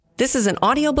This is an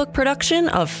audiobook production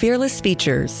of Fearless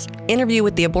Features. Interview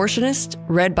with the Abortionist,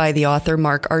 read by the author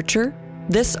Mark Archer.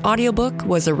 This audiobook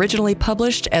was originally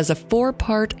published as a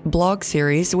 4-part blog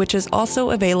series, which is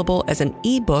also available as an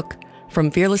ebook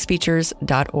from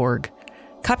fearlessfeatures.org.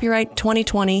 Copyright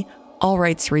 2020, all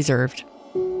rights reserved.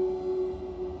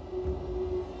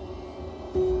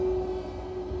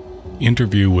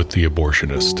 Interview with the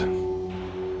Abortionist,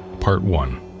 Part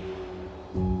 1.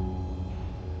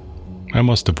 I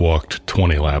must have walked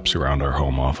 20 laps around our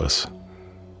home office.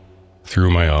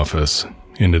 Through my office,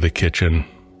 into the kitchen,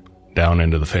 down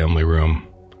into the family room,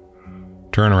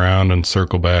 turn around and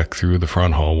circle back through the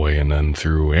front hallway and then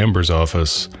through Amber's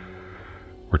office,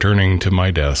 returning to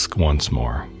my desk once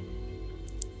more.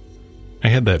 I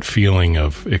had that feeling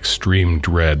of extreme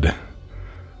dread,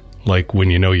 like when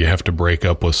you know you have to break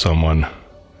up with someone,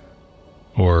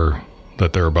 or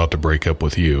that they're about to break up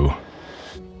with you,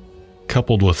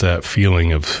 coupled with that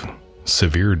feeling of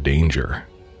severe danger.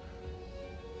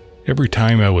 Every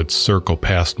time I would circle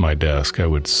past my desk, I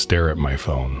would stare at my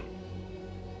phone,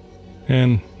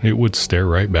 and it would stare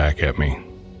right back at me.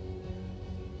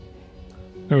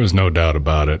 There was no doubt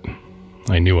about it.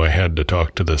 I knew I had to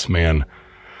talk to this man.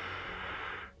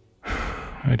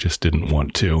 I just didn't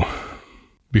want to.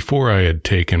 Before I had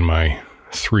taken my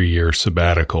 3-year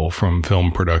sabbatical from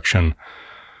film production,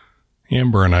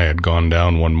 Amber and I had gone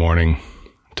down one morning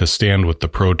to stand with the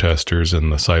protesters and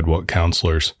the sidewalk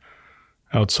counselors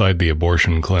outside the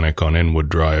abortion clinic on Inwood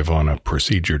Drive on a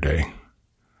procedure day.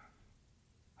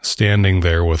 Standing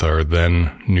there with our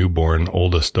then newborn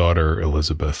oldest daughter,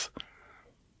 Elizabeth,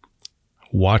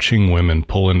 watching women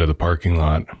pull into the parking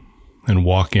lot and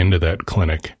walk into that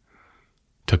clinic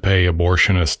to pay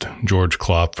abortionist George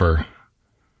Klopfer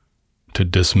to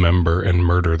dismember and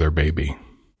murder their baby.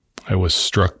 I was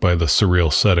struck by the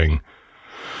surreal setting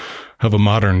of a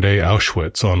modern-day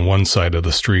Auschwitz on one side of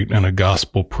the street and a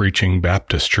gospel-preaching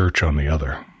Baptist church on the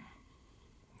other.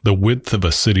 The width of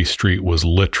a city street was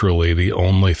literally the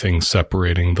only thing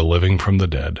separating the living from the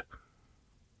dead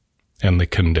and the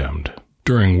condemned.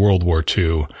 During World War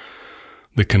II,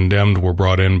 the condemned were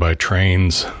brought in by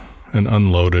trains and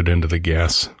unloaded into the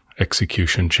gas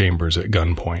execution chambers at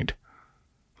gunpoint.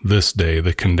 This day,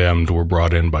 the condemned were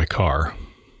brought in by car,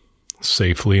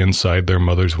 safely inside their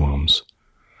mother's wombs,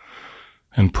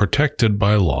 and protected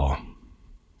by law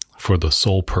for the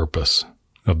sole purpose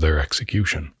of their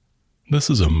execution. This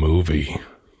is a movie,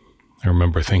 I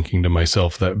remember thinking to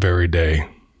myself that very day,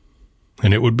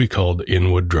 and it would be called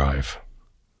Inwood Drive.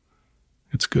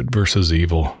 It's good versus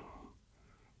evil,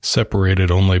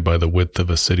 separated only by the width of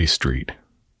a city street.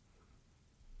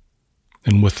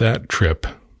 And with that trip,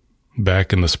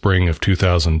 back in the spring of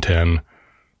 2010,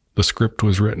 the script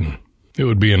was written. It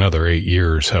would be another 8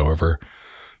 years, however,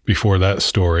 before that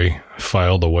story,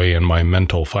 filed away in my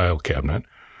mental file cabinet,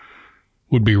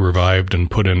 would be revived and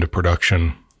put into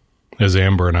production as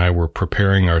Amber and I were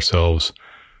preparing ourselves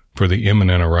for the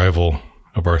imminent arrival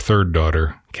of our third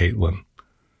daughter, Caitlin.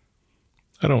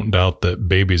 I don't doubt that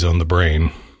babies on the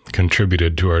brain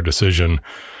contributed to our decision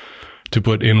to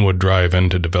put Inwood Drive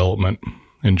into development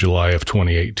in July of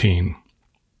 2018.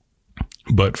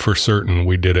 But for certain,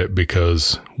 we did it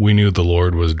because we knew the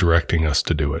Lord was directing us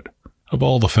to do it. Of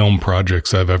all the film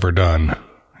projects I've ever done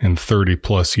in 30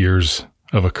 plus years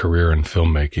of a career in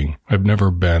filmmaking, I've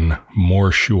never been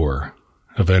more sure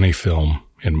of any film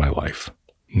in my life.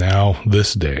 Now,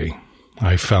 this day,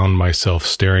 I found myself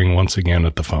staring once again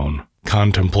at the phone,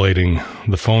 contemplating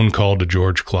the phone call to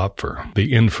George Klopfer,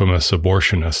 the infamous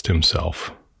abortionist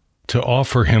himself, to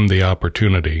offer him the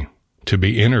opportunity to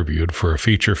be interviewed for a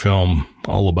feature film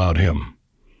all about him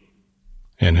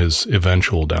and his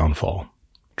eventual downfall.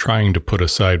 Trying to put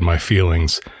aside my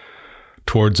feelings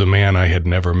towards a man I had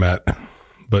never met,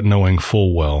 but knowing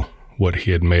full well what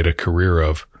he had made a career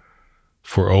of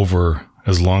for over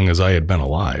as long as I had been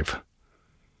alive.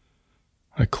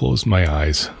 I closed my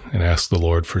eyes and asked the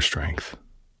Lord for strength.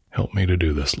 Help me to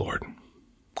do this, Lord.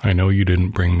 I know you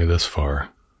didn't bring me this far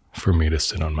for me to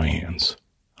sit on my hands.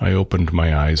 I opened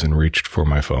my eyes and reached for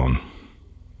my phone.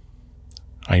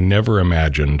 I never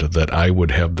imagined that I would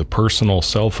have the personal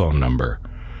cell phone number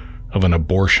of an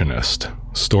abortionist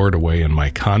stored away in my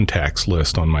contacts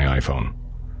list on my iPhone.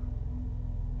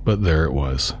 But there it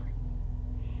was.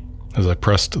 As I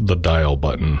pressed the dial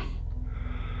button,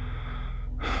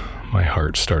 my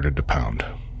heart started to pound.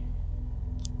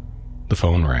 The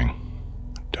phone rang.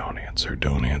 Don't answer,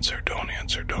 don't answer, don't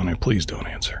answer, please don't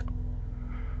answer.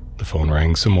 The phone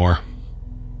rang some more,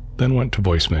 then went to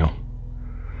voicemail.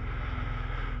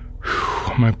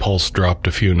 My pulse dropped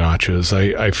a few notches.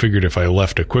 I figured if I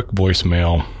left a quick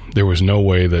voicemail, There was no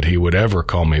way that he would ever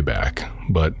call me back,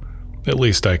 but at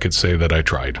least I could say that I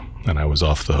tried, and I was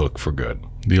off the hook for good.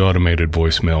 The automated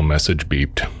voicemail message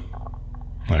beeped.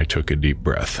 I took a deep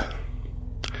breath.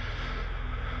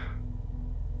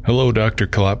 Hello, Dr.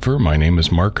 Klopfer. My name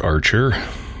is Mark Archer.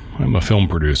 I'm a film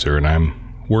producer, and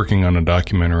I'm working on a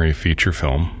documentary feature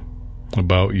film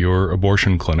about your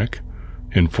abortion clinic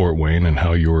in Fort Wayne and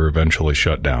how you were eventually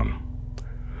shut down.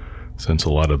 Since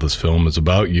a lot of this film is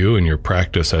about you and your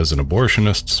practice as an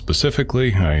abortionist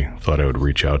specifically, I thought I would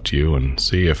reach out to you and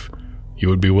see if you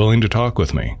would be willing to talk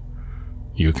with me.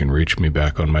 You can reach me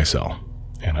back on my cell.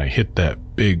 And I hit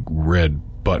that big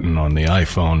red button on the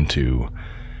iPhone to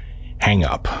hang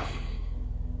up.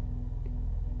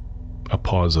 A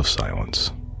pause of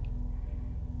silence.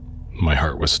 My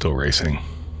heart was still racing.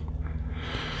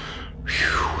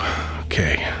 Phew.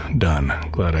 Okay, done.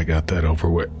 Glad I got that over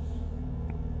with.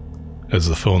 As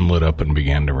the phone lit up and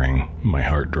began to ring, my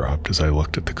heart dropped as I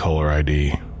looked at the caller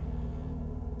ID.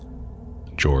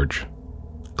 George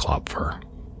Klopfer.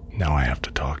 Now I have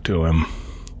to talk to him.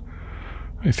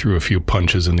 I threw a few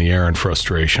punches in the air in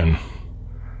frustration.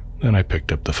 Then I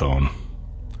picked up the phone.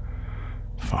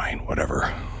 Fine,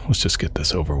 whatever. Let's just get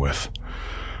this over with.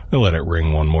 I let it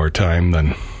ring one more time,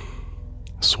 then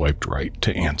swiped right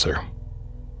to answer.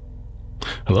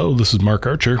 Hello, this is Mark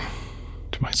Archer.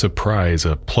 To my surprise,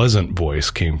 a pleasant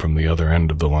voice came from the other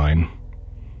end of the line.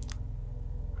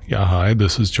 Yeah, hi,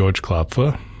 this is George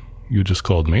Klopfer. You just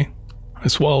called me. I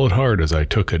swallowed hard as I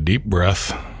took a deep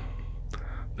breath,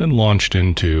 then launched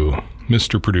into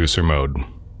Mr. Producer mode.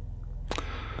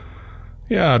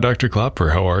 Yeah, Dr.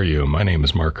 Klopfer, how are you? My name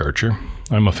is Mark Archer.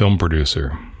 I'm a film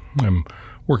producer. I'm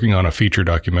working on a feature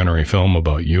documentary film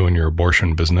about you and your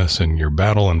abortion business and your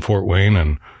battle in Fort Wayne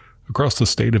and across the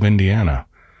state of Indiana.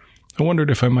 I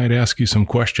wondered if I might ask you some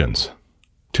questions.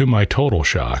 To my total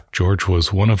shock, George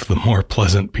was one of the more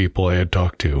pleasant people I had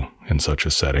talked to in such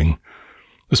a setting,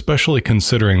 especially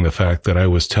considering the fact that I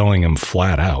was telling him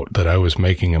flat out that I was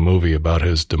making a movie about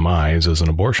his demise as an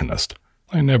abortionist.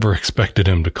 I never expected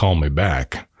him to call me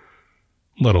back,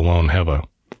 let alone have a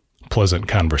pleasant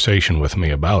conversation with me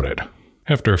about it.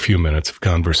 After a few minutes of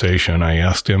conversation, I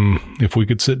asked him if we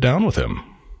could sit down with him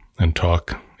and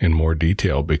talk in more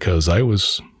detail because I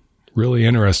was really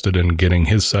interested in getting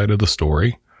his side of the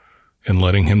story and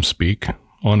letting him speak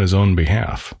on his own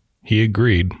behalf. He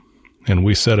agreed, and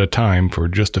we set a time for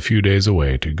just a few days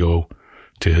away to go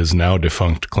to his now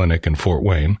defunct clinic in Fort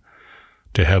Wayne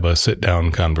to have a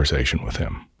sit-down conversation with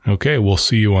him. Okay, we'll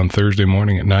see you on Thursday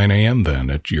morning at 9 a.m. then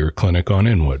at your clinic on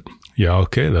Inwood. Yeah,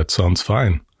 okay, that sounds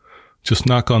fine. Just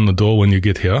knock on the door when you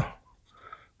get here.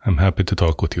 I'm happy to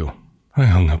talk with you. I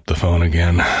hung up the phone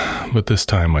again, but this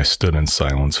time I stood in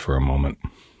silence for a moment.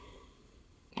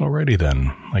 Alrighty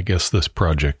then, I guess this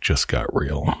project just got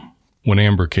real. When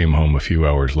Amber came home a few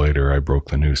hours later, I broke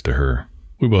the news to her.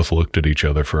 We both looked at each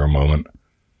other for a moment,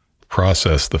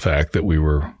 processed the fact that we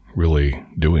were really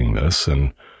doing this,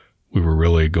 and we were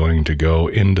really going to go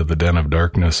into the den of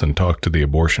darkness and talk to the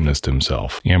abortionist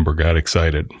himself. Amber got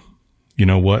excited. You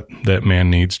know what? That man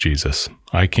needs Jesus.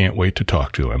 I can't wait to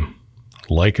talk to him.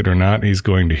 Like it or not, he's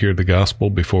going to hear the gospel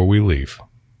before we leave.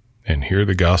 And hear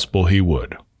the gospel he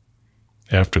would.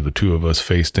 After the two of us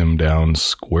faced him down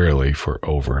squarely for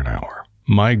over an hour.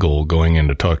 My goal going in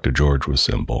to talk to George was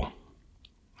simple.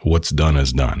 What's done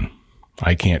is done.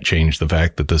 I can't change the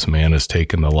fact that this man has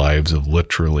taken the lives of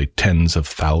literally tens of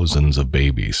thousands of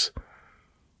babies.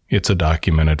 It's a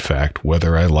documented fact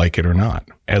whether I like it or not.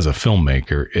 As a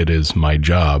filmmaker, it is my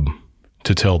job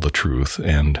to tell the truth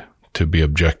and to be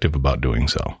objective about doing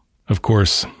so. Of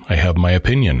course, I have my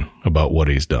opinion about what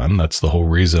he's done. That's the whole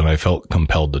reason I felt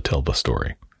compelled to tell the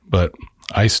story. But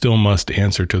I still must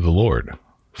answer to the Lord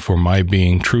for my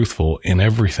being truthful in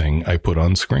everything I put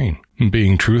on screen.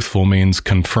 Being truthful means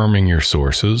confirming your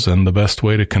sources, and the best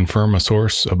way to confirm a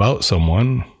source about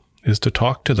someone is to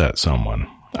talk to that someone.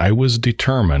 I was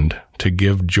determined to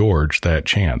give George that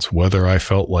chance, whether I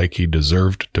felt like he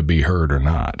deserved to be heard or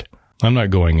not. I'm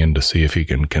not going in to see if he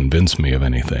can convince me of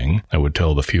anything. I would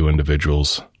tell the few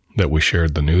individuals that we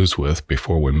shared the news with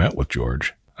before we met with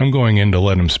George. I'm going in to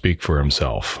let him speak for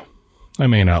himself. I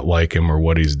may not like him or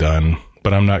what he's done,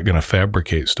 but I'm not going to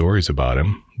fabricate stories about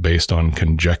him based on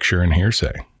conjecture and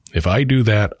hearsay. If I do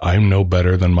that, I'm no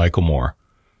better than Michael Moore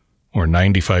or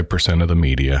 95% of the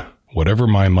media. Whatever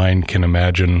my mind can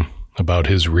imagine about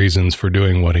his reasons for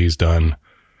doing what he's done,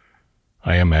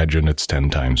 I imagine it's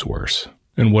 10 times worse.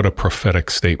 And what a prophetic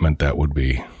statement that would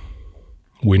be.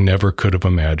 We never could have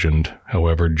imagined,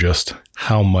 however, just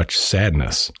how much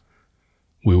sadness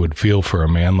we would feel for a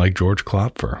man like George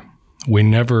Klopfer. We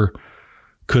never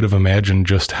could have imagined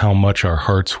just how much our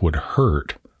hearts would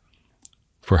hurt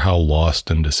for how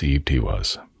lost and deceived he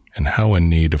was, and how in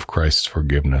need of Christ's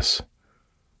forgiveness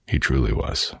he truly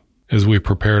was. As we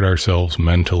prepared ourselves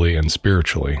mentally and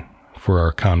spiritually for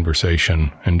our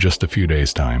conversation in just a few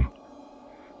days' time,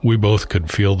 we both could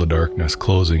feel the darkness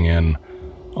closing in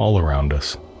all around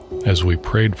us as we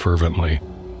prayed fervently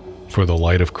for the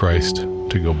light of Christ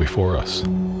to go before us.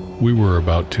 We were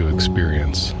about to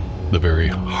experience the very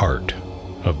heart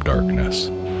of darkness.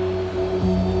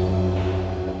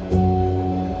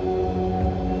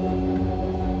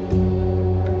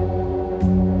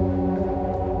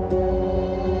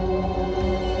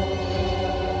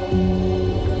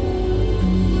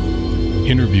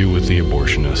 Interview with the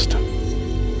Abortionist,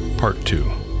 Part 2.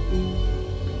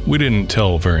 We didn't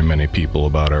tell very many people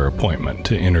about our appointment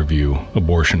to interview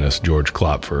abortionist George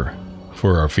Klopfer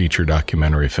for our feature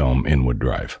documentary film Inwood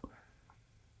Drive.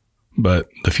 But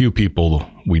the few people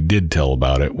we did tell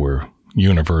about it were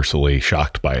universally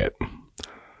shocked by it.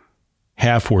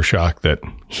 Half were shocked that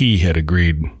he had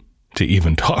agreed to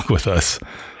even talk with us.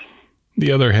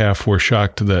 The other half were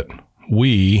shocked that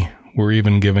we were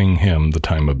even giving him the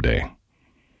time of day.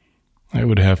 I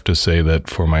would have to say that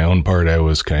for my own part, I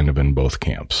was kind of in both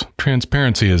camps.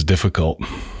 Transparency is difficult,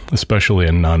 especially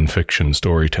in nonfiction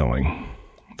storytelling.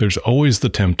 There's always the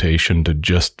temptation to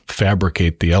just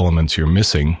fabricate the elements you're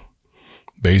missing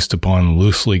based upon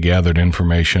loosely gathered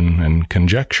information and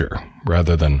conjecture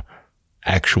rather than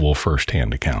actual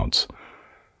first-hand accounts.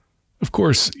 Of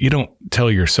course, you don't tell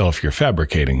yourself you're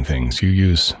fabricating things. You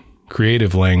use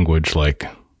creative language like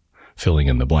filling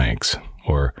in the blanks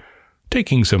or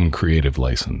taking some creative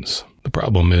license. The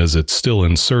problem is it's still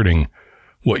inserting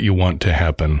what you want to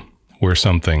happen where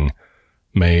something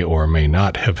may or may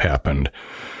not have happened.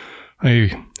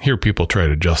 I hear people try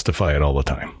to justify it all the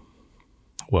time.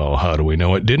 Well, how do we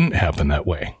know it didn't happen that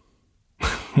way?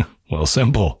 Well,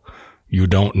 simple. You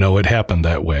don't know it happened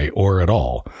that way or at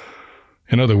all.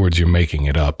 In other words, you're making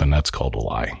it up, and that's called a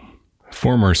lie.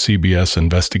 Former CBS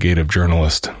investigative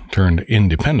journalist turned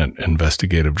independent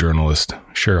investigative journalist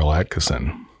Sharyl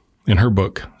Attkisson, in her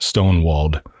book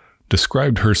Stonewalled,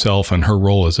 described herself and her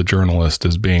role as a journalist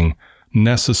as being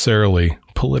necessarily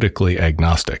politically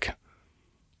agnostic.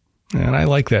 And I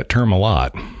like that term a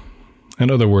lot.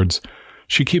 In other words,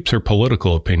 she keeps her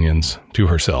political opinions to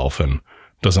herself and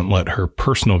doesn't let her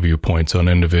personal viewpoints on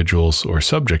individuals or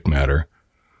subject matter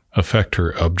affect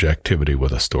her objectivity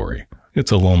with a story.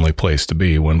 It's a lonely place to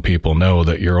be when people know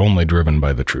that you're only driven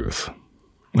by the truth.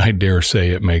 I dare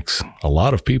say it makes a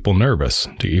lot of people nervous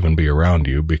to even be around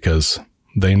you because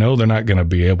they know they're not going to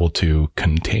be able to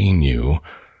contain you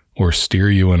or steer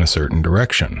you in a certain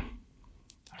direction.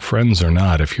 Friends or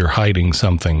not, if you're hiding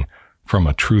something from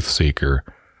a truth seeker,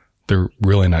 they're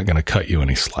really not going to cut you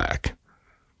any slack.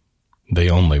 They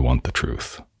only want the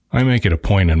truth. I make it a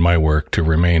point in my work to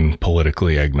remain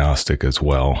politically agnostic as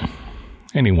well.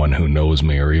 Anyone who knows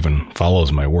me or even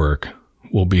follows my work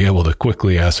will be able to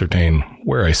quickly ascertain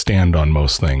where I stand on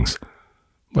most things.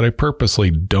 But I purposely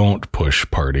don't push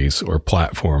parties or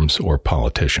platforms or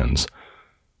politicians.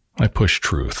 I push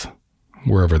truth,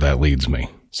 wherever that leads me.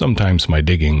 Sometimes my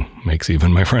digging makes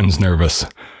even my friends nervous.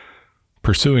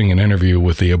 Pursuing an interview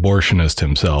with the abortionist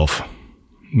himself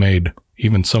made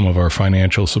even some of our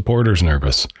financial supporters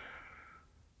nervous.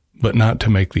 But not to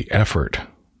make the effort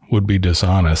would be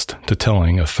dishonest to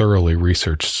telling a thoroughly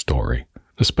researched story.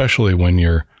 Especially when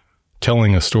you're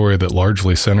telling a story that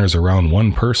largely centers around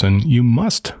one person, you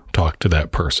must talk to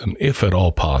that person, if at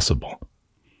all possible.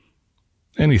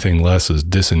 Anything less is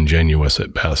disingenuous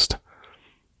at best,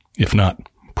 if not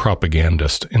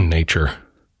propagandist in nature.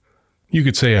 You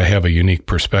could say I have a unique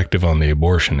perspective on the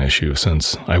abortion issue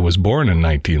since I was born in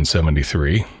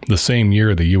 1973, the same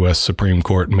year the U.S. Supreme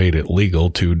Court made it legal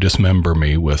to dismember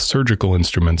me with surgical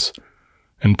instruments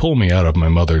and pull me out of my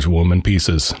mother's womb in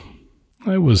pieces.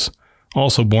 I was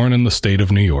also born in the state of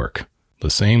New York, the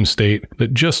same state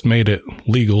that just made it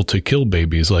legal to kill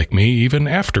babies like me even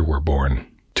after we're born.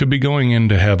 To be going in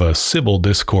to have a civil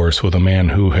discourse with a man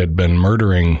who had been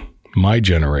murdering my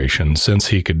generation since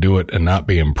he could do it and not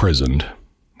be imprisoned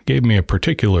gave me a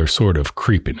particular sort of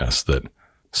creepiness that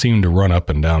seemed to run up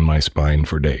and down my spine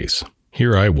for days.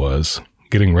 Here I was,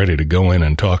 getting ready to go in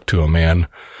and talk to a man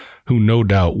who no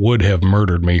doubt would have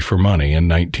murdered me for money in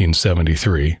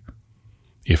 1973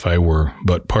 if I were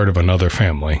but part of another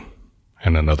family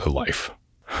and another life.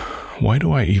 Why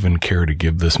do I even care to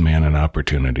give this man an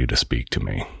opportunity to speak to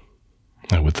me?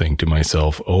 I would think to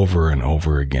myself over and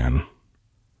over again.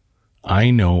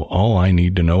 I know all I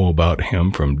need to know about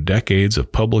him from decades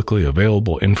of publicly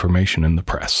available information in the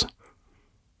press.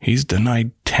 He's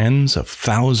denied tens of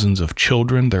thousands of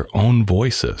children their own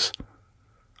voices.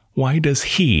 Why does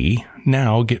he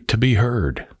now get to be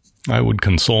heard? I would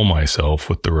console myself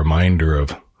with the reminder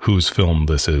of whose film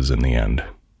this is in the end,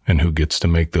 and who gets to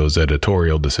make those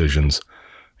editorial decisions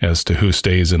as to who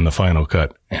stays in the final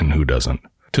cut and who doesn't.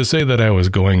 To say that I was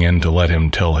going in to let him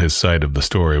tell his side of the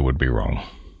story would be wrong.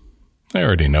 I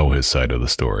already know his side of the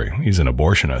story. He's an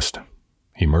abortionist.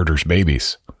 He murders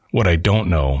babies. What I don't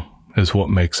know is what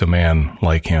makes a man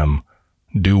like him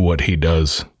do what he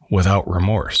does without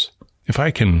remorse. If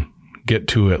I can get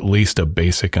to at least a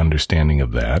basic understanding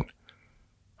of that,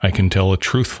 I can tell a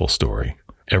truthful story.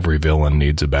 Every villain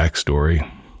needs a backstory,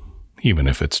 even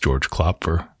if it's George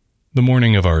Klopfer. The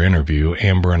morning of our interview,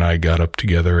 Amber and I got up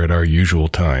together at our usual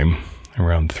time,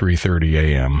 around 3:30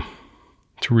 a.m.,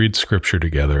 to read scripture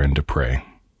together and to pray.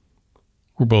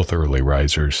 We're both early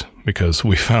risers because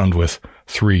we found with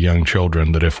 3 young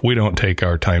children that if we don't take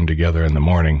our time together in the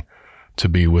morning to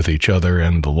be with each other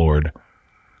and the Lord,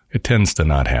 it tends to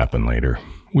not happen later.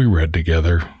 We read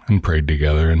together and prayed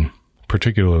together, and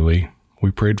particularly,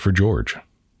 we prayed for George.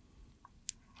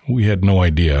 We had no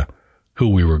idea who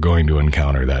we were going to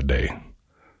encounter that day,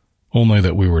 only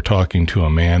that we were talking to a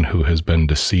man who has been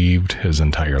deceived his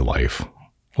entire life,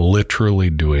 literally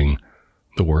doing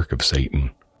the work of Satan.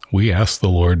 We asked the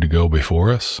Lord to go before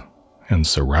us and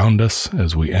surround us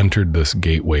as we entered this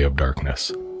gateway of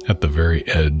darkness at the very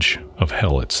edge of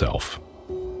hell itself.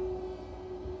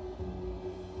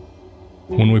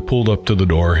 When we pulled up to the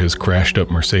door, his crashed-up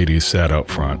Mercedes sat out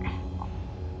front.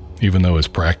 Even though his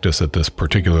practice at this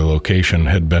particular location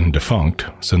had been defunct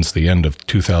since the end of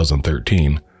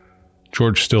 2013,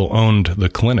 George still owned the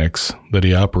clinics that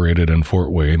he operated in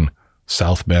Fort Wayne,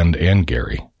 South Bend, and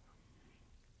Gary.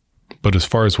 But as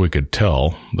far as we could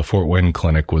tell, the Fort Wayne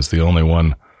clinic was the only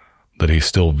one that he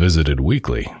still visited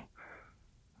weekly,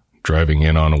 driving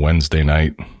in on a Wednesday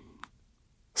night,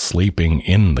 sleeping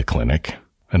in the clinic,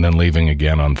 and then leaving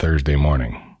again on Thursday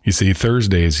morning. You see,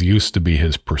 Thursdays used to be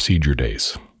his procedure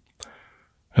days.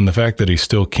 And the fact that he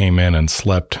still came in and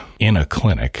slept in a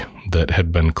clinic that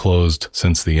had been closed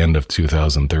since the end of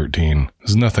 2013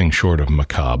 is nothing short of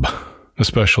macabre,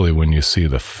 especially when you see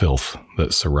the filth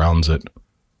that surrounds it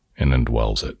and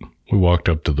indwells it. We walked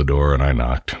up to the door and I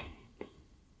knocked.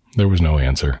 There was no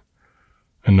answer,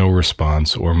 and no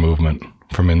response or movement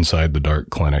from inside the dark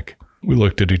clinic. We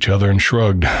looked at each other and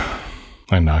shrugged.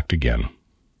 I knocked again.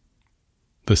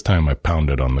 This time I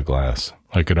pounded on the glass.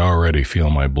 I could already feel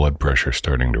my blood pressure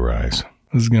starting to rise.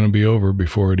 This is going to be over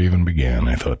before it even began,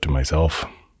 I thought to myself.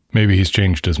 Maybe he's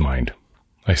changed his mind,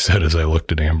 I said as I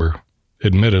looked at Amber,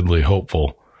 admittedly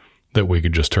hopeful that we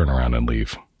could just turn around and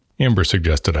leave. Amber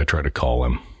suggested I try to call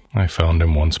him. I found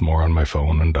him once more on my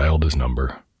phone and dialed his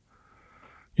number.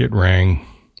 It rang,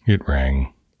 it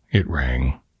rang, it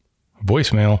rang.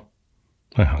 Voicemail.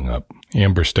 I hung up.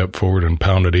 Amber stepped forward and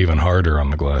pounded even harder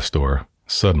on the glass door.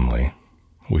 Suddenly,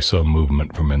 we saw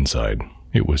movement from inside.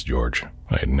 It was George.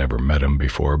 I had never met him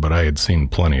before, but I had seen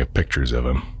plenty of pictures of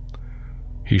him.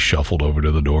 He shuffled over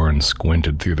to the door and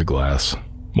squinted through the glass.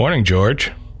 "Morning,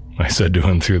 George," I said to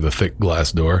him through the thick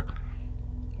glass door.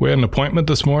 "We had an appointment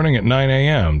this morning at 9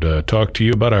 a.m. to talk to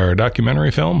you about our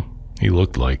documentary film." He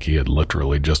looked like he had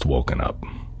literally just woken up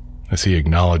as he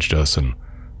acknowledged us and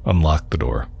unlocked the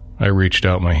door. I reached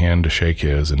out my hand to shake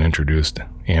his and introduced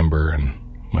Amber and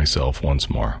myself once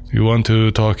more. "You want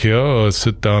to talk here or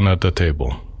sit down at the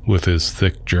table?" With his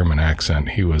thick German accent,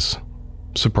 he was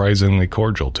surprisingly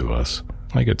cordial to us.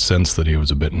 I could sense that he was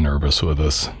a bit nervous with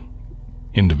us.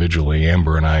 Individually,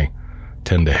 Amber and I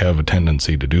tend to have a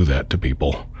tendency to do that to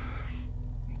people.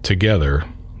 Together,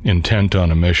 intent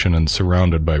on a mission and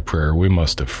surrounded by prayer, we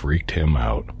must have freaked him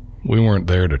out. We weren't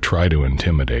there to try to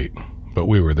intimidate, but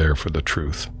we were there for the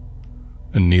truth.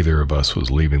 And neither of us was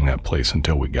leaving that place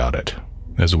until we got it.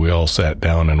 As we all sat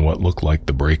down in what looked like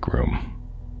the break room,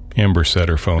 Amber set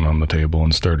her phone on the table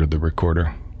and started the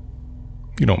recorder.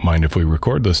 "You don't mind if we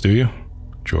record this, do you?"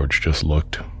 George just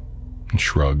looked and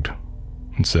shrugged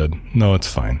and said, "No,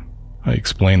 it's fine." I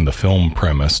explained the film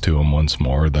premise to him once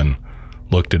more, then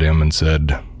looked at him and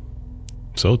said,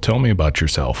 "So tell me about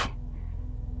yourself.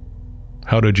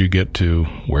 How did you get to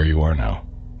where you are now?"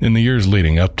 In the years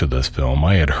leading up to this film,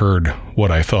 I had heard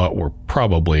what I thought were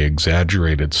probably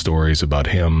exaggerated stories about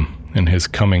him and his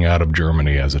coming out of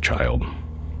Germany as a child.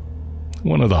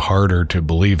 One of the harder to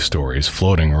believe stories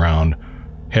floating around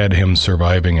had him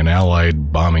surviving an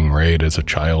Allied bombing raid as a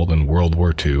child in World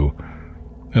War II,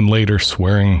 and later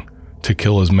swearing to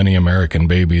kill as many American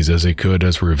babies as he could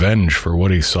as revenge for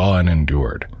what he saw and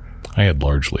endured. I had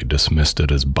largely dismissed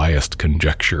it as biased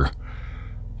conjecture,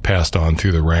 passed on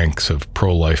through the ranks of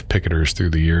pro-life picketers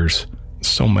through the years.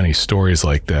 So many stories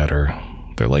like that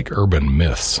they're like urban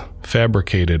myths,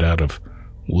 fabricated out of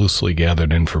loosely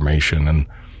gathered information, and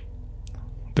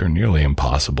they're nearly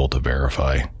impossible to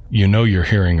verify. You know you're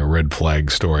hearing a red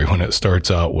flag story when it starts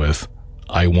out with,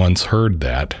 "I once heard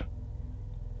that,"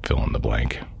 fill in the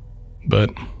blank.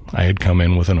 But I had come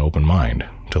in with an open mind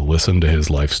to listen to his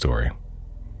life story.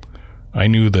 I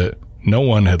knew that no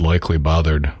one had likely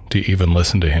bothered to even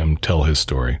listen to him tell his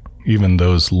story, even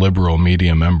those liberal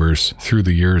media members through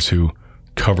the years who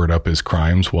covered up his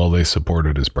crimes while they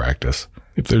supported his practice.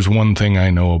 If there's one thing I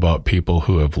know about people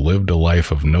who have lived a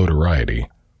life of notoriety,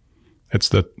 it's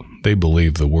that they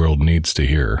believe the world needs to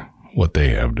hear what they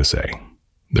have to say.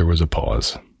 There was a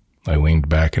pause. I leaned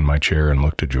back in my chair and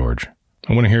looked at George.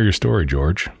 "I want to hear your story,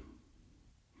 George.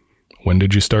 When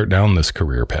did you start down this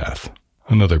career path?"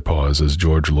 Another pause as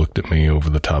George looked at me over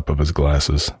the top of his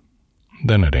glasses,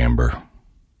 then at Amber.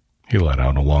 He let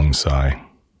out a long sigh.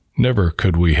 Never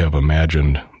could we have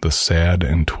imagined the sad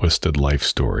and twisted life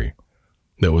story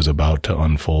that was about to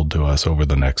unfold to us over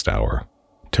the next hour.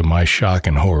 To my shock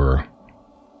and horror,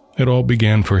 it all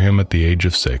began for him at the age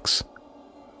of 6,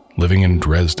 living in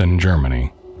Dresden,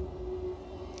 Germany,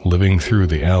 living through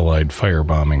the Allied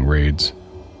firebombing raids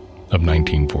of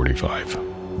 1945.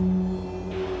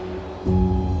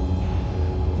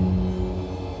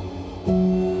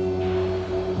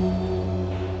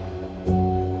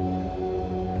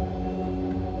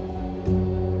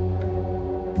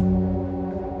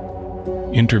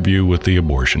 Interview with the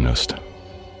Abortionist,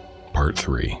 Part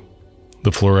 3.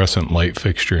 The fluorescent light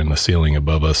fixture in the ceiling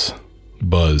above us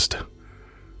buzzed.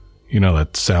 You know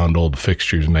that sound old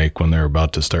fixtures make when they're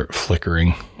about to start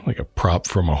flickering, like a prop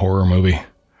from a horror movie?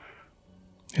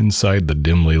 Inside the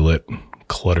dimly lit,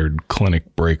 cluttered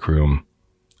clinic break room,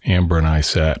 Amber and I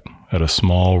sat at a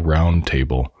small round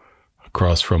table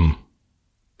across from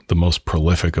the most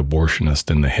prolific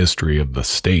abortionist in the history of the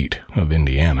state of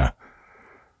Indiana,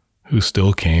 who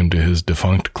still came to his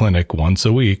defunct clinic once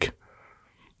a week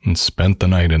and spent the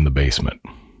night in the basement.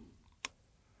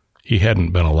 He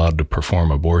hadn't been allowed to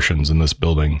perform abortions in this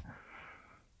building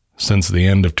since the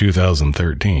end of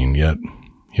 2013, yet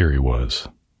here he was.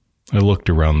 I looked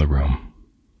around the room,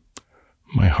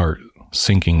 my heart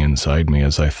sinking inside me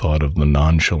as I thought of the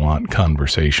nonchalant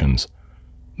conversations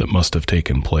that must have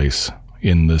taken place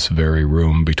in this very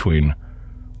room between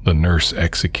the nurse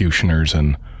executioners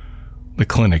and the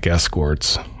clinic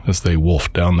escorts as they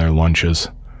wolfed down their lunches,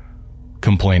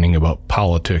 complaining about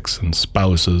politics and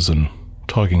spouses and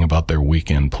talking about their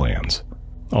weekend plans.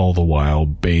 All the while,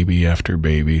 baby after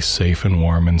baby, safe and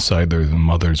warm inside their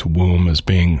mother's womb, is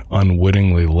being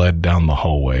unwittingly led down the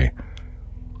hallway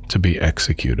to be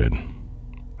executed,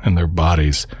 and their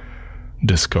bodies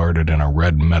discarded in a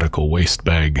red medical waste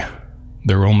bag.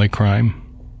 Their only crime?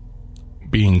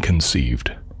 Being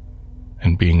conceived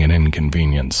and being an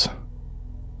inconvenience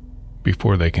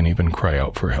before they can even cry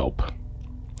out for help.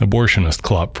 Abortionist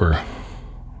Klopfer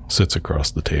sits across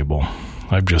the table.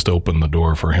 I've just opened the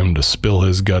door for him to spill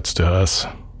his guts to us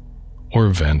or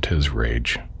vent his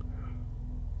rage.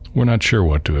 We're not sure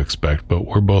what to expect, but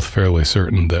we're both fairly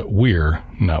certain that we're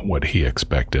not what he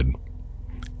expected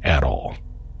at all.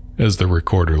 As the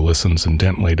recorder listens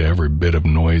intently to every bit of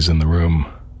noise in the room,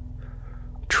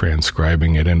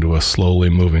 transcribing it into a slowly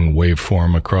moving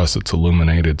waveform across its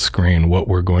illuminated screen, what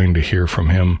we're going to hear from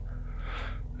him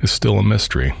is still a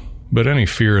mystery. But any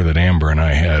fear that Amber and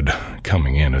I had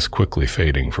coming in is quickly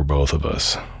fading for both of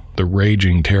us. The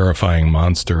raging, terrifying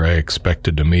monster I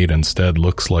expected to meet instead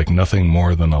looks like nothing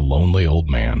more than a lonely old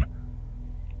man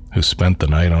who spent the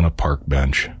night on a park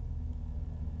bench.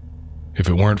 If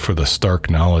it weren't for the stark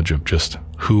knowledge of just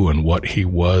who and what he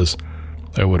was,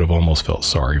 I would have almost felt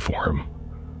sorry for him.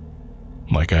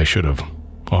 Like I should have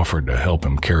offered to help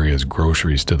him carry his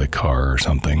groceries to the car or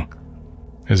something.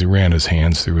 As he ran his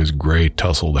hands through his gray,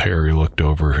 tousled hair, he looked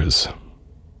over his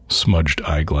smudged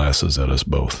eyeglasses at us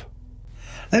both.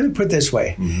 Let me put it this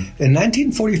way. In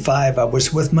 1945, I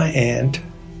was with my aunt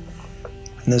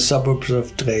in the suburbs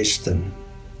of Dresden.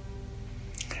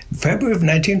 In February of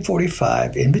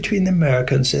 1945, in between the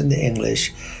Americans and the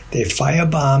English, they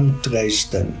firebombed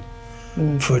Dresden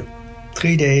for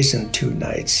 3 days and 2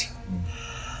 nights.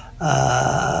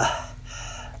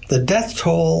 The death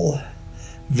toll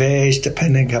varies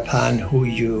depending upon who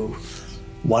you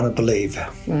want to believe.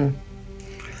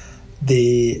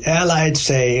 The Allies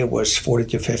say it was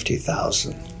 40 to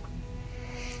 50,000.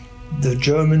 The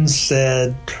Germans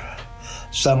said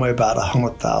somewhere about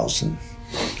 100,000.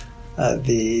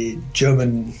 The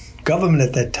German government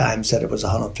at that time said it was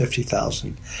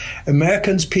 150,000.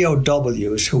 Americans,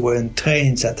 POWs, who were in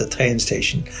trains at the train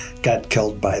station, got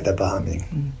killed by the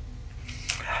bombing.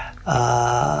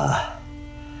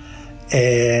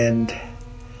 And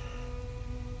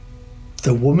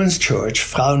the women's church,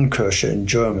 Frauenkirche in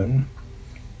German,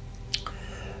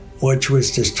 which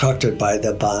was destructed by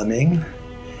the bombing,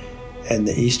 and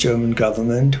the East German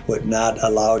government would not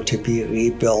allow it to be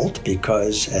rebuilt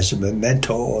because as a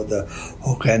memento of the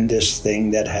horrendous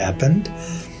thing that happened.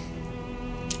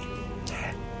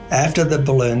 After the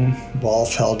Berlin Wall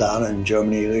fell down and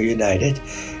Germany reunited,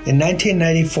 in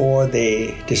 1994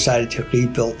 they decided to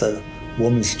rebuild the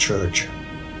women's church.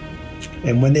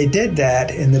 And when they did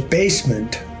that, in the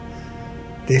basement,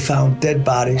 they found dead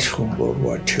bodies from World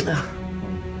War II.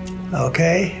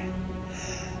 Okay?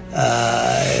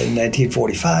 In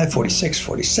 1945, 46,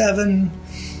 47,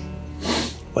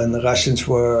 when the Russians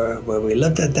were where we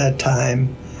lived at that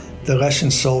time, the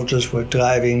Russian soldiers were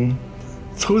driving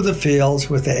through the fields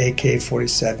with the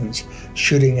AK-47s,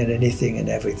 shooting at anything and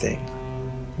everything,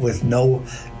 with no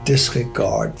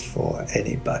disregard for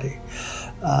anybody.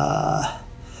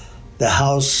 The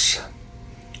house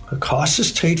across the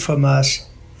street from us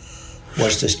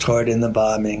was destroyed in the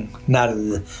bombing, not in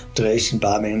the Dresden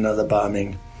bombing, another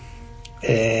bombing.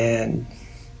 And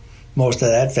most of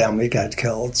that family got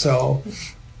killed. So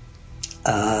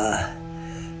the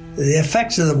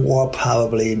effects of the war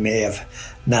probably may have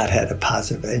not had a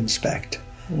positive impact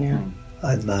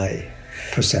on my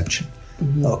perception.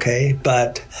 Mm-hmm. Okay,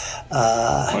 but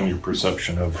on your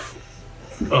perception of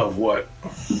what?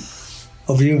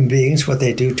 Of human beings, what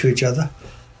they do to each other.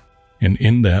 And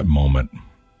in that moment,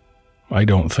 I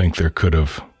don't think there could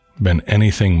have been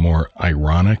anything more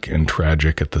ironic and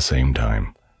tragic at the same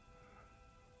time.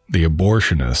 The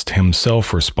abortionist,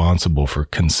 himself responsible for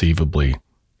conceivably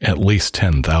at least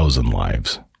 10,000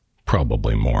 lives,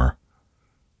 probably more,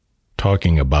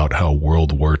 talking about how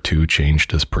World War II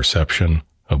changed his perception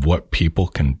of what people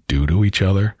can do to each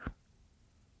other.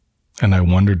 And I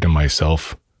wondered to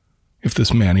myself if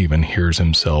this man even hears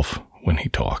himself when he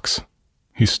talks.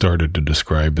 He started to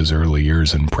describe his early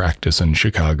years in practice in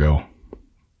Chicago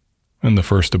and the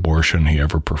first abortion he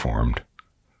ever performed.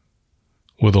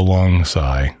 With a long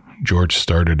sigh, George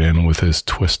started in with his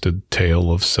twisted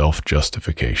tale of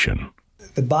self-justification.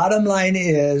 The bottom line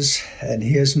is, and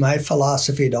here's my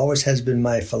philosophy, it always has been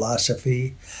my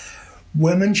philosophy,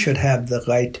 women should have the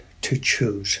right to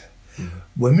choose. Mm-hmm.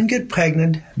 Women get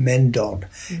pregnant, men don't.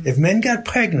 Mm-hmm. If men got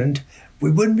pregnant,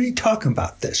 we wouldn't be talking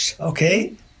about this,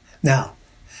 okay? Now,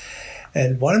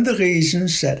 and one of the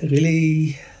reasons that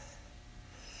really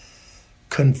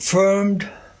confirmed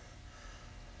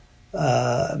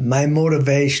my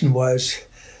motivation was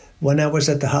when I was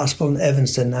at the hospital in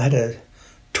Evanston, I had a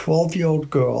 12-year-old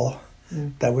girl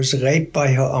that was raped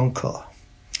by her uncle.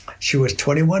 She was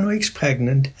 21 weeks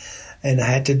pregnant, and I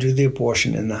had to do the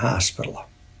abortion in the hospital.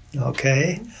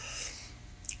 Okay?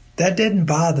 That didn't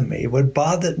bother me. What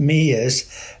bothered me is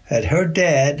that her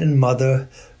dad and mother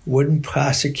wouldn't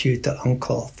prosecute the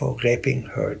uncle for raping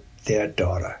their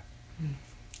daughter.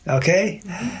 Okay?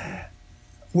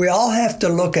 We all have to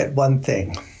look at one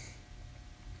thing.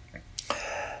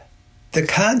 The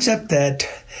concept that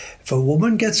if a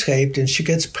woman gets raped and she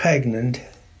gets pregnant,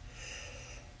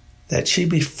 that she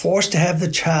be forced to have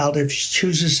the child if she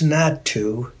chooses not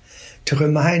to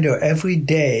remind her every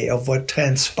day of what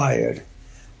transpired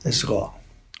is wrong.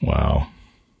 Wow.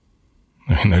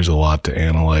 I mean, there's a lot to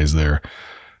analyze there.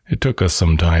 It took us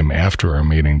some time after our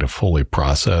meeting to fully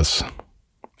process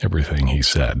everything he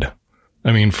said.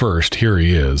 I mean, first, here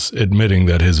he is, admitting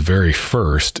that his very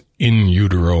first in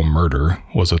utero murder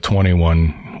was a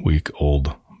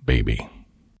 21-week-old baby.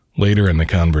 Later in the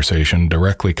conversation,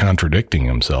 directly contradicting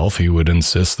himself, he would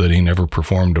insist that he never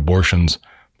performed abortions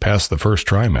past the first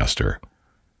trimester.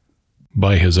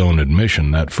 By his own admission,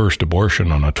 that first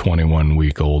abortion on a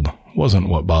 21-week-old wasn't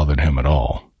what bothered him at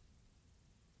all.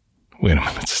 Wait a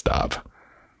minute, stop.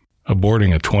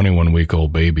 Aborting a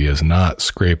 21-week-old baby is not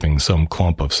scraping some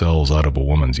clump of cells out of a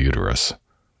woman's uterus.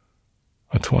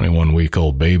 A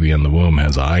 21-week-old baby in the womb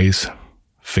has eyes,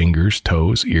 fingers,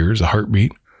 toes, ears, a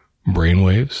heartbeat,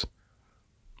 brainwaves,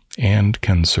 and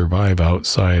can survive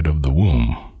outside of the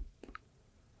womb.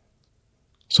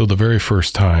 So the very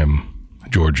first time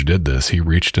George did this, he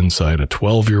reached inside a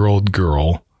 12-year-old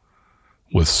girl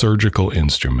with surgical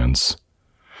instruments,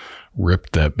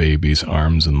 ripped that baby's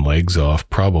arms and legs off,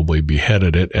 probably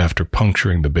beheaded it after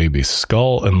puncturing the baby's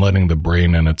skull and letting the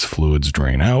brain and its fluids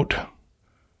drain out,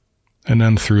 and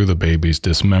then threw the baby's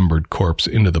dismembered corpse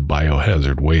into the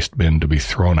biohazard waste bin to be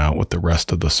thrown out with the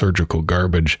rest of the surgical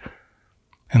garbage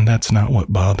And that's not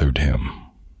what bothered him.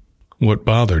 What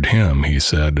bothered him, he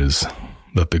said, is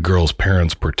that the girl's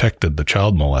parents protected the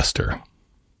child molester,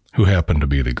 who happened to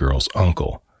be the girl's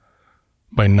uncle,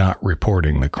 by not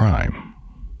reporting the crime.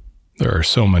 There are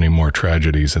so many more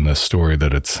tragedies in this story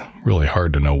that it's really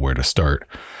hard to know where to start.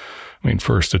 I mean,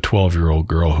 first, a 12-year-old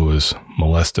girl who is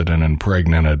molested and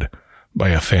impregnated by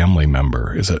a family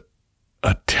member is a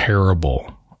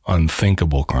terrible,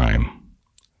 unthinkable crime.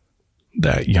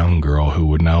 That young girl, who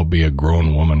would now be a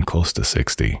grown woman close to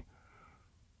 60,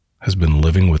 has been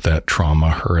living with that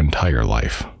trauma her entire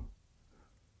life.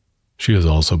 She has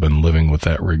also been living with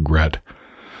that regret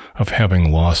of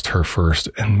having lost her first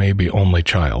and maybe only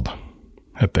child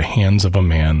at the hands of a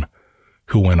man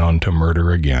who went on to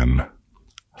murder again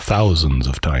thousands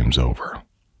of times over.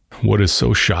 What is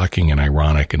so shocking and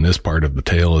ironic in this part of the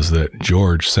tale is that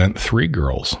George sent 3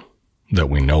 girls that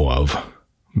we know of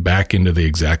back into the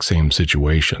exact same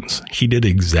situations. He did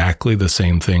exactly the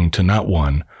same thing to not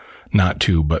 1, not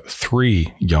 2, but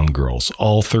 3 young girls,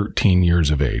 all 13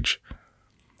 years of age,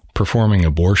 performing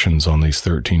abortions on these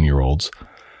 13-year-olds,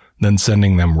 then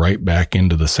sending them right back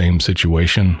into the same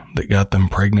situation that got them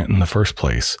pregnant in the first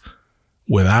place,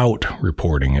 without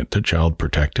reporting it to Child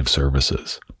Protective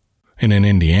Services. And in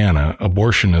Indiana,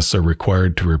 abortionists are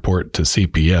required to report to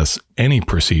CPS any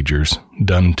procedures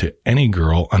done to any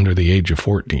girl under the age of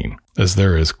 14, as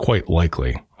there is quite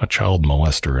likely a child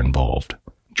molester involved.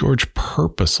 George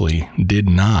purposely did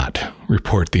not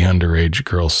report the underage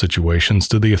girls' situations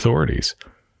to the authorities,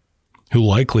 who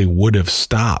likely would have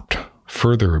stopped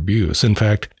further abuse. In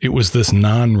fact, it was this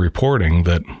non-reporting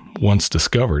that, once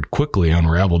discovered, quickly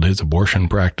unraveled his abortion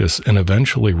practice and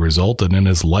eventually resulted in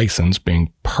his license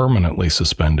being permanently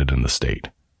suspended in the state.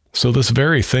 So this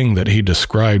very thing that he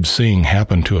described seeing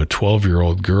happen to a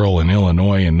 12-year-old girl in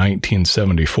Illinois in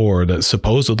 1974 that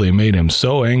supposedly made him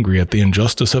so angry at the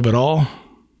injustice of it all,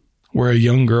 where a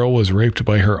young girl was raped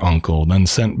by her uncle, then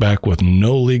sent back with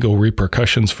no legal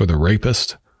repercussions for the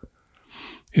rapist,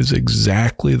 is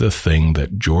exactly the thing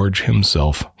that George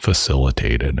himself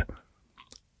facilitated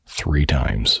 3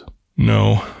 times.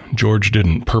 No, George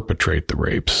didn't perpetrate the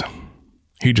rapes.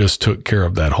 He just took care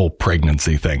of that whole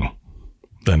pregnancy thing,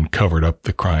 then covered up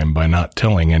the crime by not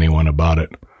telling anyone about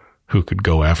it who could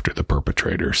go after the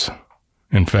perpetrators.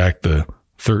 In fact, the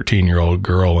 13-year-old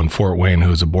girl in Fort Wayne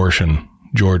whose abortion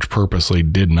George purposely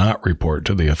did not report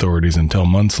to the authorities until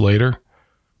months later,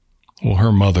 well,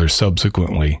 her mother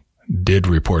subsequently did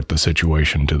report the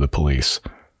situation to the police,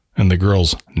 and the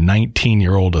girl's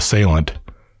 19-year-old assailant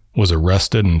was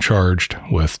arrested and charged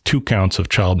with 2 counts of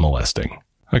child molesting.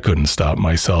 I couldn't stop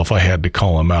myself. I had to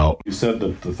call him out. You said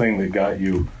that the thing that got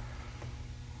you,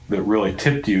 that really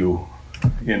tipped you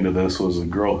into this, was a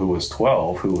girl who was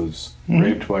 12 who was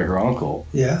raped by her uncle.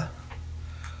 Yeah.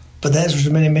 But that was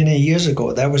many, many years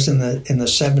ago. That was in the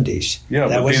 70s.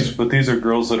 Yeah, but these are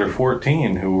girls that are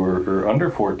 14 who were, or under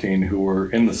 14, who were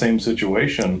in the same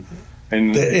situation,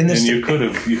 and you could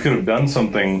have done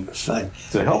something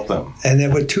to help them. And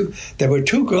there were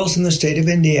two girls in the state of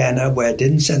Indiana where I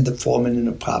didn't send the foreman in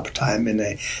the proper time,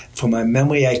 and from my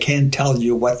memory, I can't tell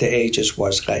you what the ages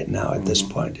was right now at this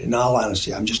point. In all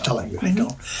honesty, I'm just telling you,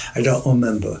 I don't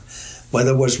remember.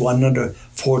 Whether it was one under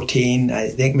 14, I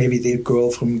think maybe the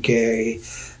girl from Gary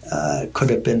could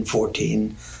have been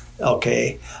 14,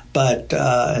 okay. But,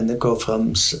 and the girl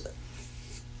from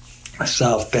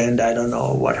South Bend, I don't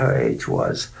know what her age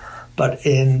was. But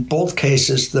in both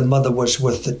cases, the mother was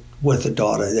with the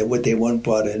daughter. They weren't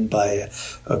brought in by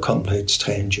a complete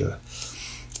stranger.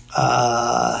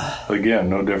 Again,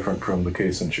 no different from the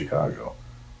case in Chicago.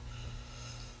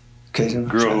 The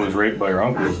girl who was raped by her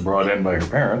uncle was brought in by her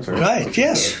parents. Right.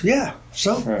 Yes. Yeah.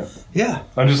 So. Right. Yeah.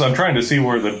 I'm trying to see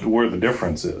where the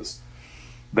difference is.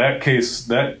 That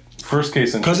first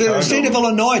case in Chicago. Because the state of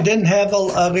Illinois didn't have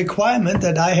a requirement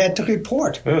that I had to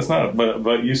report. It's not.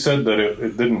 But you said that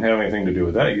it didn't have anything to do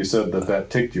with that. You said that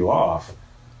ticked you off.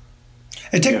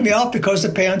 It ticked me off because the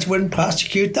parents wouldn't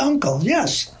prosecute the uncle.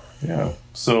 Yes. Yeah.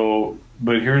 So,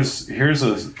 but here's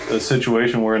a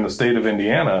situation where in the state of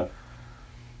Indiana,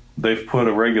 they've put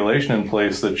a regulation in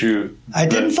place that I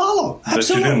didn't follow.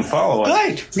 Absolutely. That you didn't follow.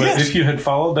 Right. But yes. If you had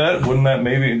followed that, wouldn't that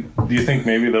do you think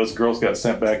maybe those girls got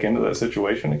sent back into that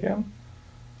situation again?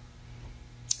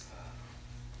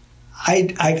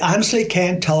 I honestly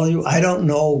can't tell you. I don't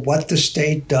know what the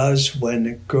state does when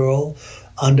a girl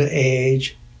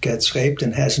underage gets raped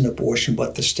and has an abortion,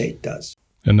 what the state does.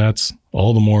 And that's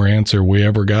all the more answer we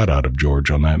ever got out of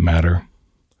George on that matter.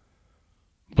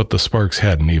 But the sparks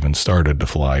hadn't even started to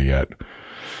fly yet.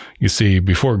 You see,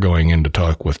 before going in to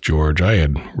talk with George, I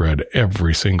had read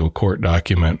every single court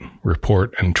document,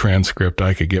 report, and transcript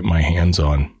I could get my hands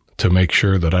on to make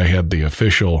sure that I had the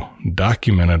official,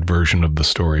 documented version of the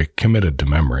story committed to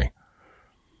memory.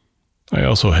 I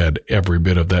also had every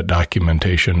bit of that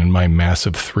documentation in my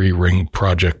massive 3-ring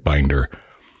project binder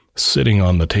sitting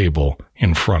on the table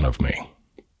in front of me.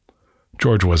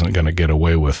 George wasn't going to get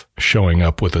away with showing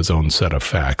up with his own set of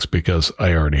facts because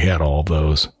I already had all of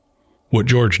those. What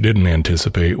George didn't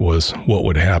anticipate was what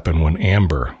would happen when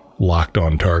Amber locked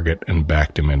on target and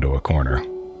backed him into a corner.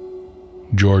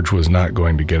 George was not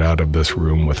going to get out of this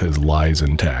room with his lies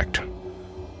intact.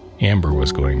 Amber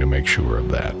was going to make sure of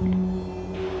that.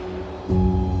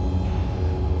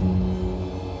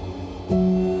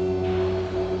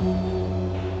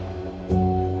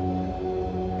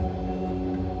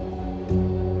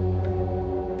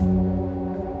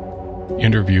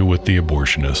 Interview with the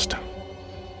Abortionist.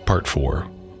 Part 4.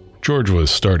 George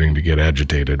was starting to get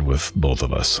agitated with both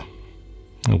of us.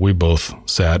 We both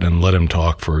sat and let him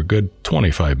talk for a good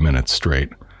 25 minutes straight,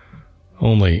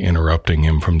 only interrupting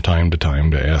him from time to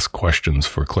time to ask questions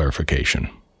for clarification.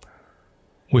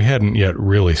 We hadn't yet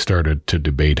really started to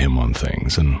debate him on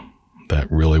things, and that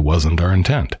really wasn't our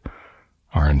intent.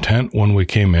 Our intent when we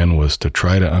came in was to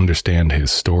try to understand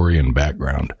his story and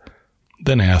background,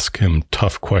 then ask him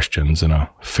tough questions in a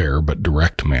fair but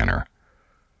direct manner.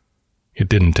 It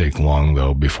didn't take long,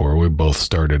 though, before we both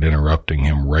started interrupting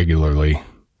him regularly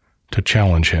to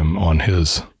challenge him on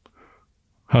his,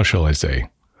 how shall I say,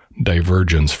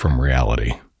 divergence from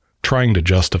reality, trying to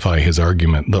justify his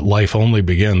argument that life only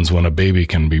begins when a baby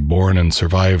can be born and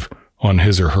survive on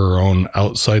his or her own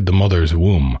outside the mother's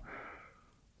womb.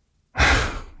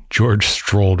 George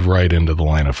strolled right into the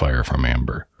line of fire from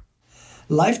Amber.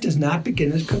 Life does not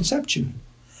begin at conception.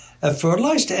 A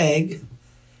fertilized egg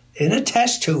in a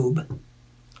test tube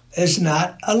is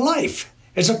not a life.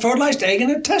 It's a fertilized egg in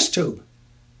a test tube.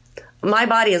 My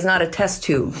body is not a test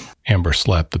tube. Amber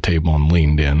slapped the table and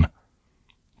leaned in.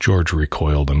 George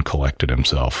recoiled and collected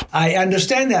himself. I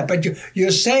understand that, but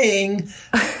you're saying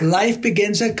life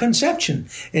begins at conception.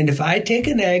 And if I take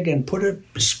an egg and put a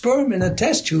sperm in a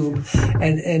test tube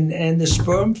and the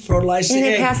sperm fertilizes the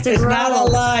egg, it's not a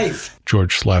life.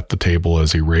 George slapped the table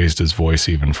as he raised his voice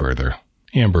even further.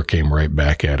 Amber came right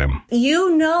back at him.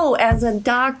 You know, as a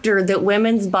doctor, that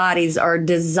women's bodies are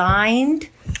designed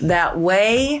that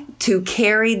way to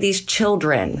carry these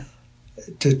children.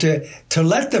 To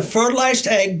let the fertilized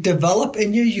egg develop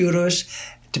in your uterus,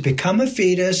 to become a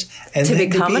fetus, and to then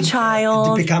become a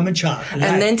child. To become a child.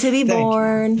 And then to be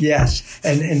born. Yes.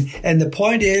 And the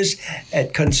point is,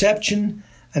 at conception,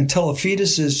 until a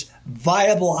fetus is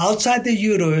viable outside the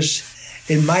uterus,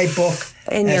 in my book,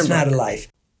 that's not a life.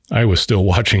 I was still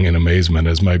watching in amazement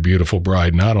as my beautiful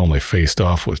bride not only faced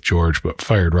off with George, but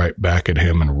fired right back at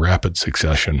him in rapid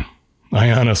succession.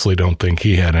 I honestly don't think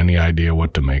he had any idea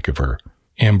what to make of her.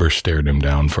 Amber stared him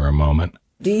down for a moment.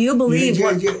 Do you believe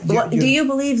do you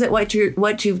believe that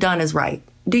what you've done is right?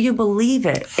 Do you believe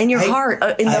it in your heart?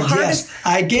 In the hardest, yes.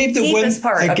 I gave the women.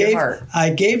 I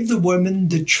gave the women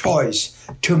the choice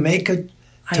to make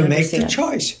the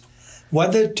choice.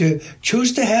 Whether to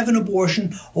choose to have an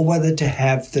abortion or whether to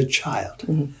have the child.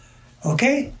 Mm-hmm.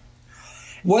 Okay?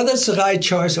 Whether it's the right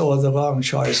choice or the wrong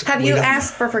choice. Have you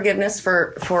asked for forgiveness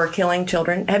for killing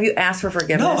children? Have you asked for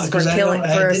forgiveness for killing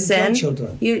for sin? Kill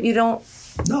children. You don't.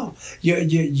 No,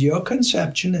 your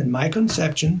conception and my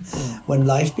conception, when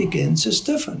life begins, is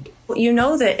different. You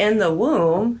know that in the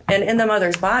womb and in the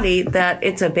mother's body that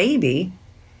it's a baby.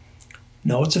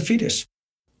 No, it's a fetus.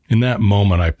 In that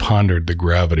moment, I pondered the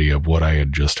gravity of what I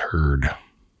had just heard.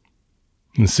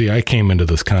 And see, I came into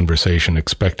this conversation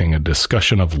expecting a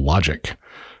discussion of logic,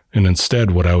 and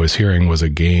instead what I was hearing was a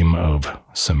game of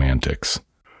semantics.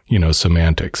 You know,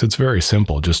 semantics. It's very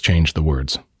simple. Just change the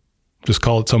words. Just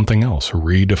call it something else.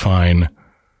 Redefine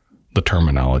the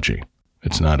terminology.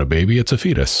 It's not a baby, it's a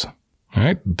fetus. All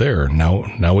right, there.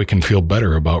 Now we can feel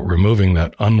better about removing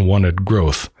that unwanted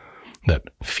growth, that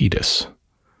fetus,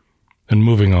 and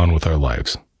moving on with our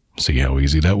lives. See how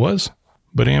easy that was?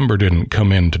 But Amber didn't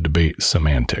come in to debate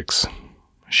semantics.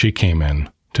 She came in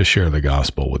to share the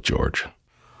gospel with George.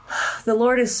 The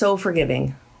Lord is so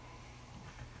forgiving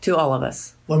to all of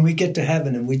us. When we get to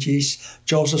heaven and we see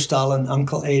Joseph Stalin,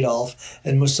 Uncle Adolf,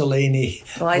 and Mussolini.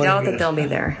 Well, I doubt that they'll be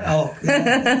there. Oh,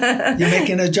 you're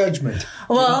making a judgment.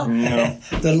 Well,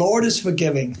 the Lord is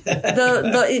forgiving.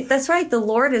 That's right. The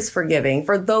Lord is forgiving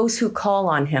for those who call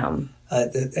on Him.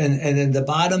 And then the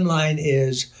bottom line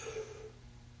is,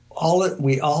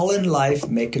 we all in life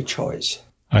make a choice.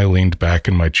 I leaned back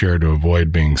in my chair to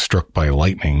avoid being struck by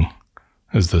lightning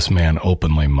as this man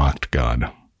openly mocked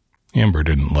God. Amber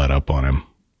didn't let up on him.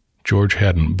 George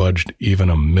hadn't budged even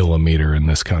a millimeter in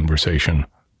this conversation.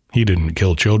 He didn't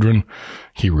kill children.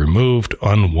 He removed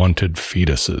unwanted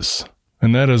fetuses.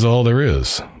 And that is all there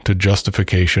is to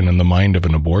justification in the mind of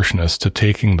an abortionist to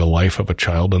taking the life of a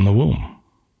child in the womb.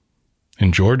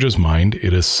 In George's mind,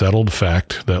 it is settled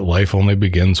fact that life only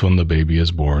begins when the baby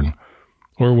is born,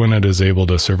 or when it is able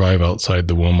to survive outside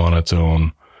the womb on its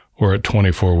own, or at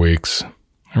 24 weeks,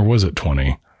 or was it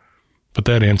 20? But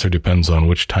that answer depends on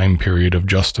which time period of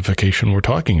justification we're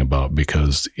talking about,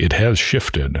 because it has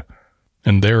shifted.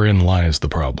 And therein lies the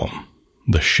problem,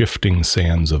 the shifting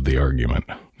sands of the argument.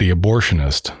 The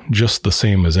abortionist, just the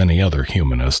same as any other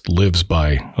humanist, lives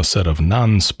by a set of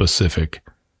non-specific,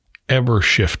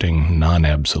 ever-shifting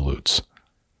non-absolutes.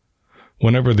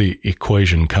 Whenever the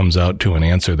equation comes out to an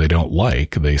answer they don't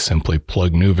like, they simply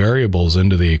plug new variables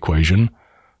into the equation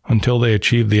until they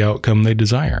achieve the outcome they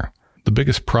desire. The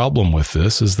biggest problem with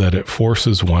this is that it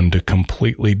forces one to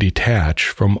completely detach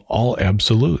from all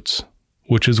absolutes,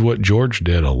 which is what George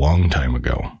did a long time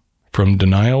ago. From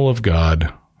denial of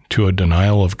God to a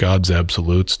denial of God's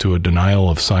absolutes to a denial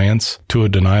of science to a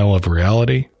denial of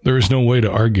reality, there is no way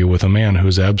to argue with a man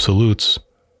whose absolutes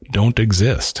don't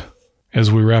exist.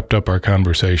 As we wrapped up our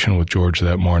conversation with George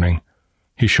that morning,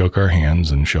 he shook our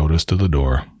hands and showed us to the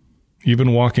door,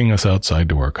 even walking us outside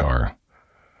to our car.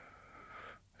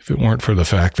 If it weren't for the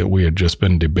fact that we had just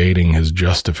been debating his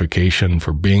justification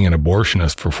for being an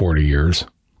abortionist for 40 years,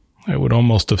 I would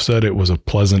almost have said it was a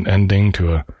pleasant ending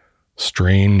to a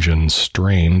strange and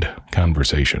strained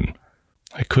conversation.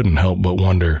 I couldn't help but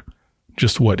wonder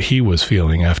just what he was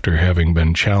feeling after having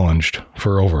been challenged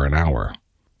for over an hour.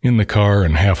 In the car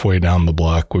and halfway down the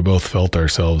block, we both felt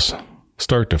ourselves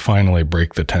start to finally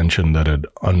break the tension that had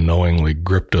unknowingly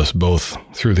gripped us both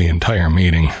through the entire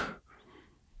meeting.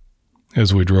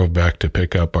 As we drove back to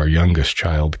pick up our youngest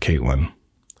child, Caitlin,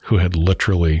 who had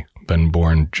literally been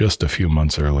born just a few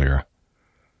months earlier,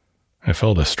 I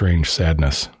felt a strange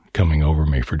sadness coming over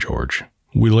me for George.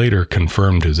 We later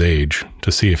confirmed his age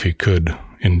to see if he could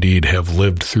indeed have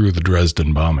lived through the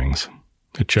Dresden bombings.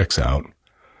 It checks out,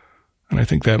 and I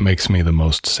think that makes me the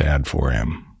most sad for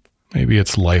him. Maybe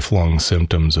it's lifelong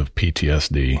symptoms of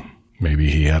PTSD. Maybe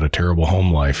he had a terrible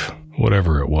home life.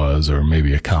 Whatever it was, or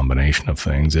maybe a combination of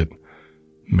things, it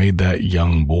made that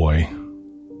young boy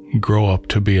grow up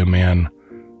to be a man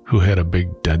who had a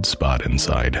big dead spot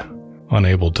inside.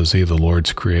 Unable to see the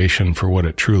Lord's creation for what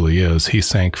it truly is, he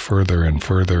sank further and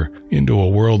further into a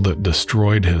world that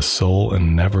destroyed his soul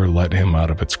and never let him out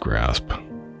of its grasp.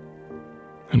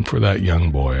 And for that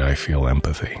young boy, I feel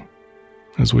empathy.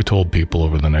 As we told people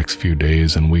over the next few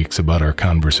days and weeks about our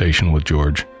conversation with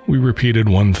George, we repeated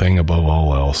one thing above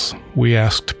all else. We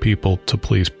asked people to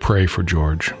please pray for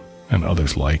George and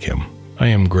others like him. I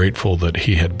am grateful that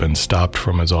he had been stopped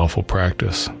from his awful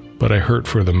practice, but I hurt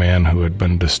for the man who had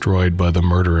been destroyed by the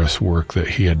murderous work that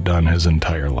he had done his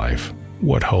entire life.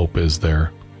 What hope is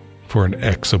there for an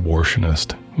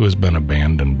ex-abortionist who has been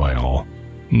abandoned by all?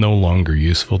 No longer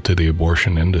useful to the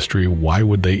abortion industry, why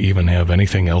would they even have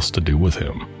anything else to do with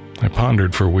him? I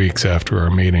pondered for weeks after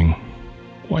our meeting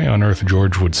why on earth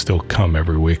George would still come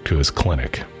every week to his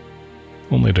clinic,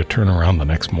 only to turn around the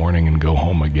next morning and go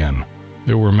home again.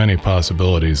 There were many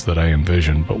possibilities that I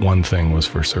envisioned, but one thing was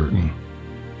for certain.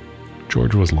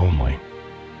 George was lonely.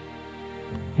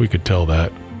 We could tell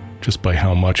that just by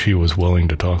how much he was willing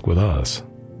to talk with us.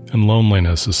 And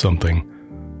loneliness is something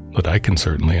that I can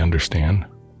certainly understand.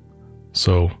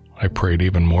 So I prayed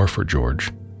even more for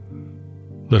George,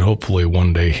 that hopefully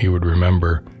one day he would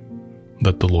remember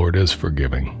that the Lord is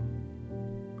forgiving,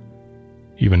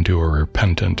 even to a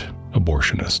repentant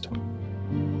abortionist.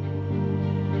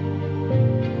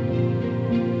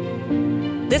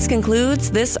 This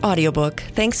concludes this audiobook.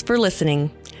 Thanks for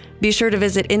listening. Be sure to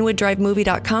visit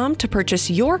InwoodDriveMovie.com to purchase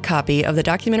your copy of the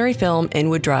documentary film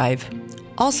Inwood Drive.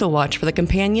 Also watch for the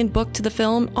companion book to the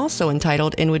film, also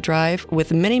entitled Inwood Drive,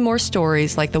 with many more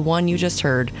stories like the one you just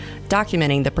heard,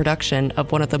 documenting the production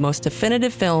of one of the most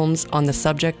definitive films on the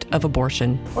subject of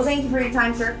abortion. Well, thank you for your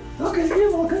time, sir. Okay, you're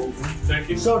welcome. Thank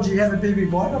you. So, do you have a baby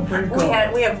boy or baby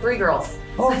girl? We have 3 girls.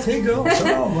 Oh, 3 girls?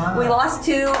 Oh, wow. We lost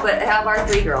 2, but have our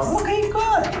 3 girls. Okay,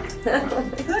 good.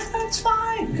 That's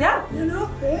fine. Yeah. You know,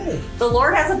 hey. The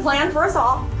Lord has a plan for us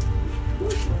all.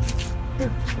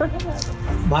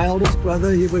 My oldest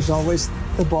brother, he was always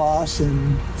the boss,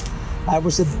 and I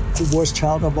was the worst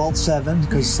child of all 7,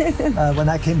 because when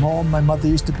I came home, my mother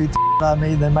used to beat the on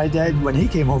me. Then my dad, when he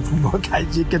came home from work,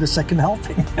 I'd get a second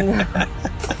helping.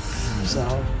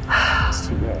 So. That's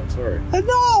too bad, sorry.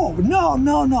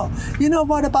 No. You know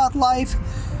what about life?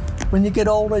 when you get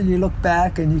older, you look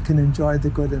back and you can enjoy the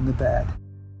good and the bad.